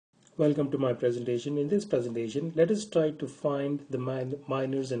Welcome to my presentation. In this presentation, let us try to find the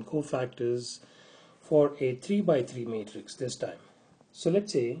minors and cofactors for a 3 by 3 matrix this time. So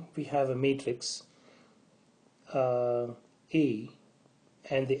let's say we have a matrix A,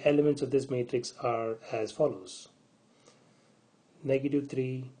 and the elements of this matrix are as follows: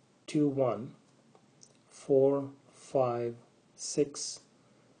 -3, 2, 1, 4, 5, 6,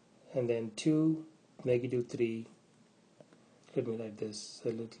 and then 2, -3. Let me write this a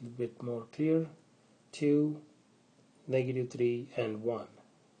little bit more clear. 2, -3, and 1.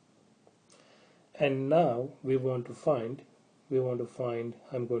 And now we want to find,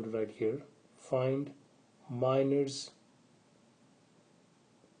 I'm going to write here, find minors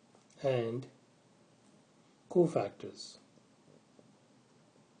and cofactors.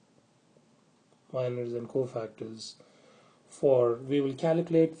 Minors and cofactors we will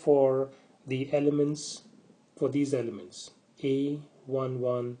calculate for the elements, for these elements,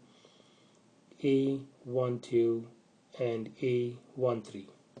 A11, A12, and A13.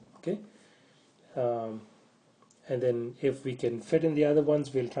 Okay, and then if we can fit in the other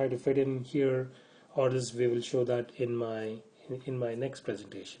ones, we'll try to fit in here, or else we will show that in my next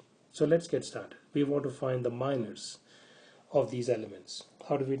presentation. So let's get started. We want to find the minors of these elements.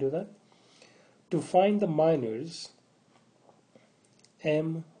 How do we do that? To find the minors,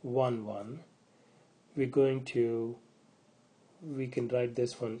 M11, we can write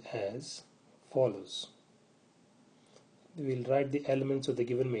this one as follows. We'll write the elements of the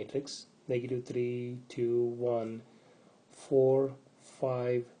given matrix: -3, 2, 1, 4,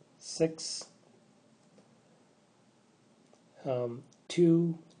 5, 6,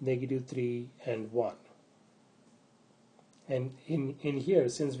 2, -3, and 1. And in here,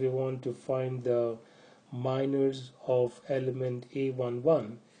 since we want to find the minors of element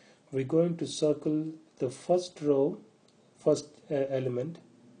A11, we're going to circle the first row, element,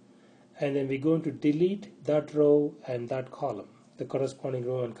 and then we're going to delete that row and that column, the corresponding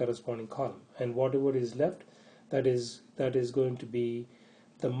row and corresponding column, and whatever is left, that is going to be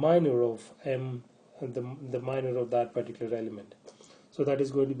the minor of the minor of that particular element. So that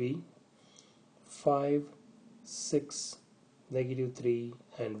is going to be 5, 6, -3,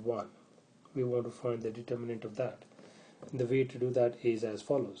 and 1. We want to find the determinant of that. And the way to do that is as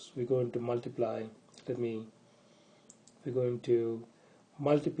follows. We're going to multiply, we're going to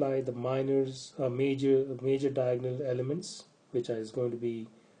multiply the minors, major diagonal elements, which is going to be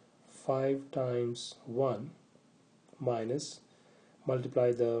 5 times 1, minus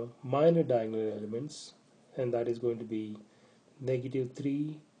multiply the minor diagonal elements, and that is going to be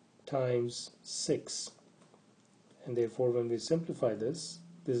 -3 times 6. And therefore, when we simplify this,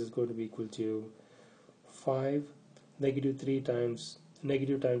 this is going to be equal to 5, -3 times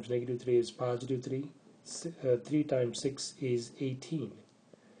 -3 is +3, 3 times 6 is 18.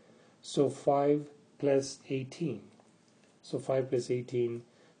 So 5 plus 18. So 5 plus 18,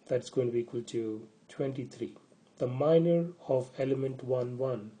 that's going to be equal to 23. The minor of element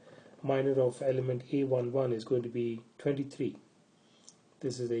 11, minor of element A11 is going to be 23.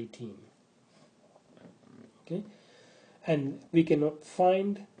 This is 18. Okay, and we can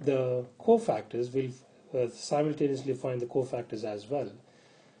find the cofactors. We'll simultaneously find the cofactors as well.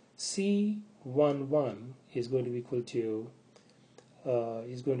 C11 is going to be equal to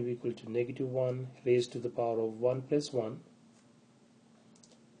 -1 raised to the power of 1 plus 1,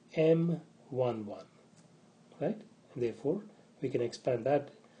 M11, right? And therefore we can expand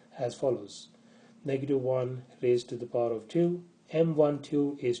that as follows: -1 raised to the power of 2,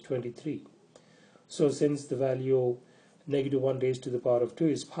 M12 is 23. So since the value -1 raised to the power of 2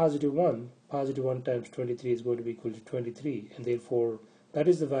 is +1, +1 times 23 is going to be equal to 23, and therefore that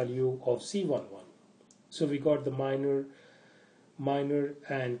is the value of C11. So we got the minor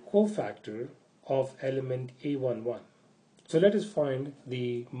and cofactor of element A11. So let us find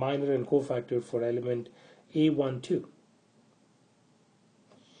the minor and cofactor for element A12.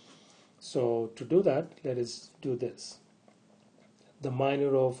 So to do that, let us do this. The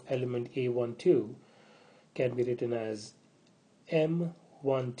minor of element A12 can be written as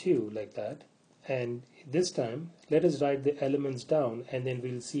M12, like that. And this time, let us write the elements down, and then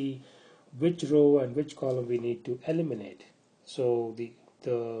we'll see which row and which column we need to eliminate. So the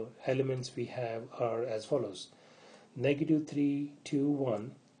elements we have are as follows: -3, 2,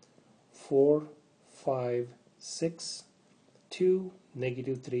 1, 4, 5, 6, 2,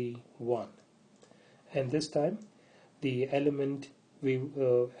 -3, 1. And this time, the element we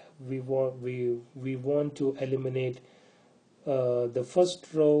want to eliminate the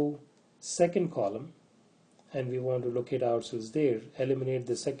first row, second column, and we want to locate ourselves there. Eliminate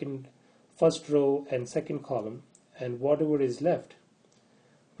the first row and second column, and whatever is left,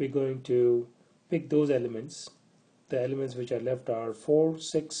 we're going to pick those elements. The elements which are left are 4,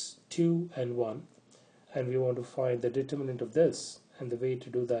 6, 2, and 1, and we want to find the determinant of this, and the way to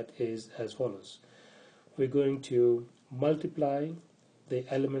do that is as follows. We're going to multiply the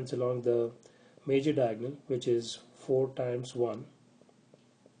elements along the major diagonal, which is 4 times 1,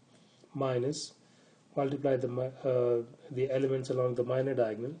 minus multiply the elements along the minor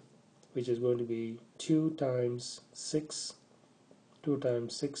diagonal, which is going to be 2 times 6, 2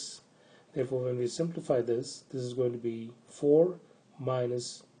 times 6. Therefore, when we simplify this, this is going to be 4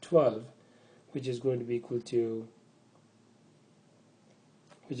 minus 12, which is going to be equal to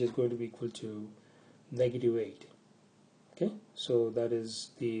negative 8. Okay, so that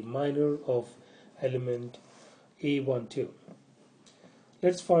is the minor of element A12.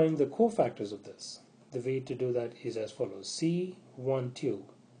 Let's find the cofactors of this. The way to do that is as follows. C12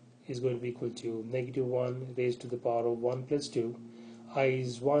 is going to be equal to negative 1 raised to the power of 1 plus 2. I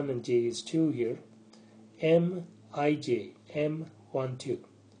is 1 and j is 2 here. Mij, M12.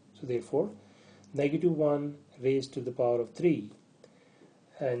 So therefore, negative 1 raised to the power of 3,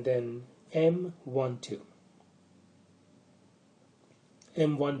 and then M12.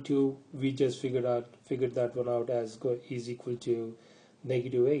 M12 we just figured that one out as is equal to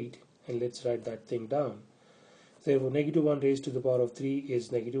negative 8, and let's write that thing down. Therefore, negative 1 raised to the power of 3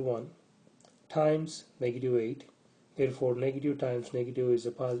 is negative 1 times negative 8. Therefore, negative times negative is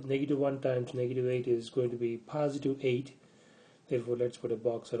negative 1 times negative 8 is going to be positive 8. Therefore, let's put a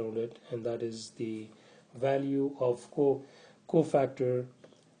box around it, and that is the value of cofactor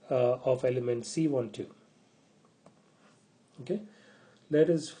of element C12. Okay, let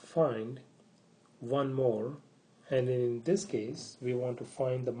us find one more, and in this case we want to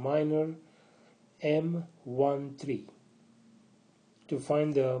find the minor M13. To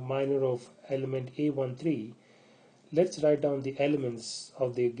find the minor of element A13, let's write down the elements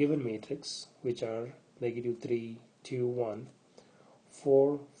of the given matrix, which are negative 3, 2, 1,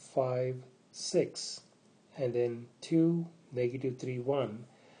 4, 5, 6, and then 2, negative 3, 1,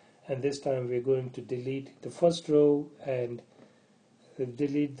 and this time we're going to delete the first row and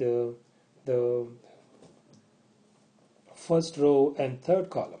delete the first row and third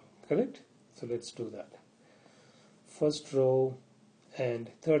column, correct? So let's do that. First row and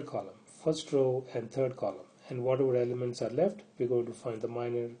third column, first row and third column, and whatever elements are left, we're going to find the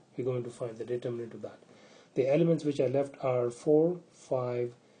minor, we're going to find the determinant of that. The elements which are left are 4,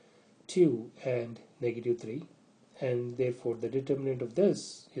 5, 2, and negative 3, and therefore the determinant of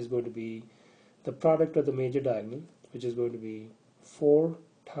this is going to be the product of the major diagonal, which is going to be 4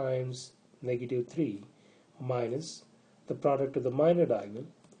 times negative 3 minus the product of the minor diagonal,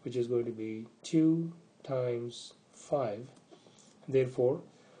 which is going to be 2 times 5. Therefore,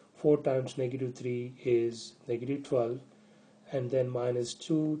 4 times negative 3 is negative 12, and then minus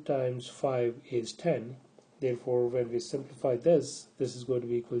 2 times 5 is 10. Therefore, when we simplify this, this is going to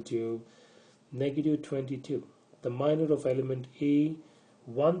be equal to negative 22. The minor of element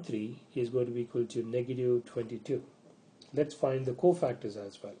A13 is going to be equal to negative 22. Let's find the cofactors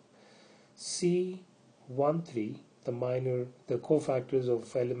as well. C13, the cofactors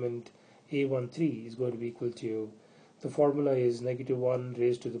of element A13 is going to be equal to, the formula is negative 1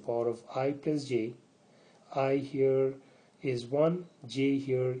 raised to the power of I plus j. I here is 1, j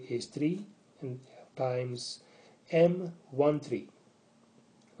here is 3, and times M13,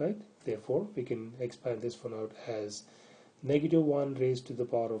 right? Therefore, we can expand this one out as negative 1 raised to the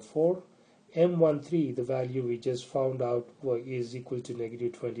power of 4. M13, the value we just found out is equal to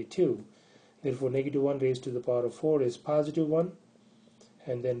negative 22. Therefore, negative 1 raised to the power of 4 is positive 1,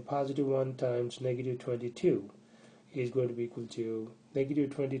 and then positive 1 times negative 22 is going to be equal to negative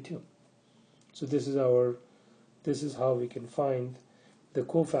 22. So this is how we can find the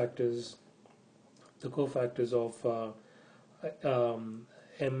cofactors of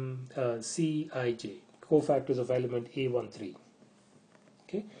Cij, cofactors of element A13.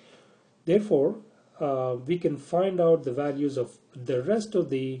 Okay. Therefore, we can find out the values of the rest of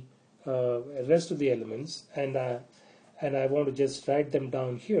the elements, and I want to just write them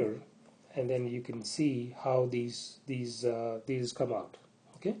down here, and then you can see how these come out.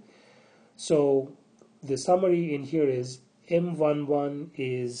 Okay. So the summary in here is M11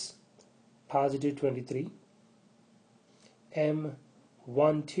 is positive 23,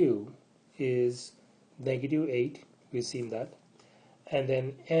 M12 is negative 8, we've seen that, and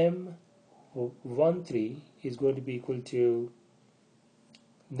then M13 is going to be equal to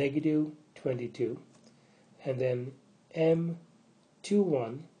negative 22, and then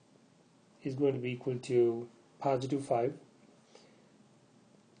M21 is going to be equal to positive 5,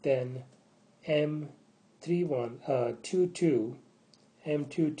 then M22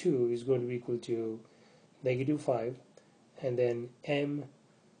 M22 is going to be equal to negative 5, and then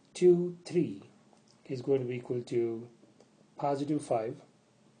M23 is going to be equal to positive 5.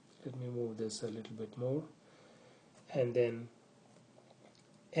 Let me move this a little bit more. And then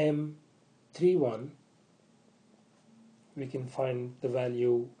M31, we can find the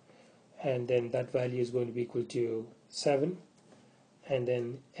value, and then that value is going to be equal to 7. And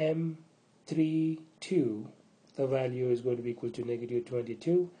then M32, the value is going to be equal to negative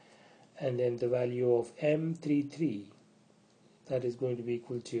 22. And then the value of M33, that is going to be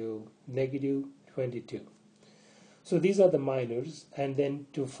equal to negative 22. So these are the minors, and then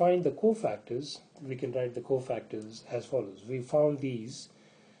to find the cofactors, we can write the cofactors as follows. We found these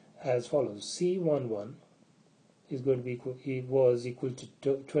as follows. C11 is going to be equal, it was equal to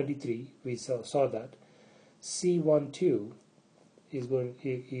 23. We saw that. C12 is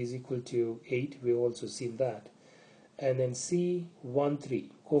equal to 8. We've also seen that. And then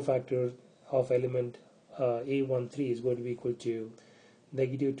C13, cofactor of element A13, is going to be equal to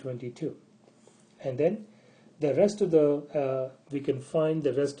negative 22. And then the rest of the, we can find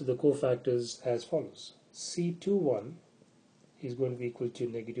the rest of the cofactors as follows. C21 is going to be equal to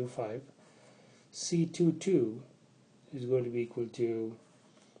negative 5. C22 is going to be equal to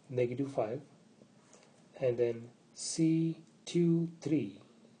negative 5. And then C23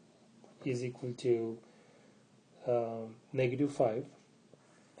 is equal to negative 5.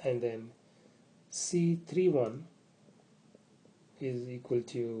 And then C31 is equal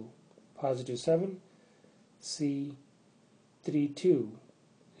to positive 7. C32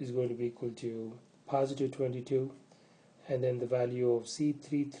 is going to be equal to positive 22, and then the value of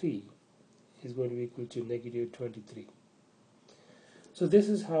C33 is going to be equal to negative 23. So this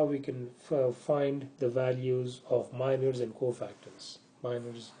is how we can find the values of minors and cofactors.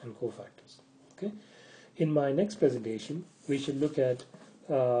 Okay. In my next presentation, we should look at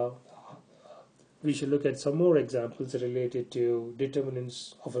some more examples related to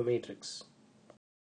determinants of a matrix.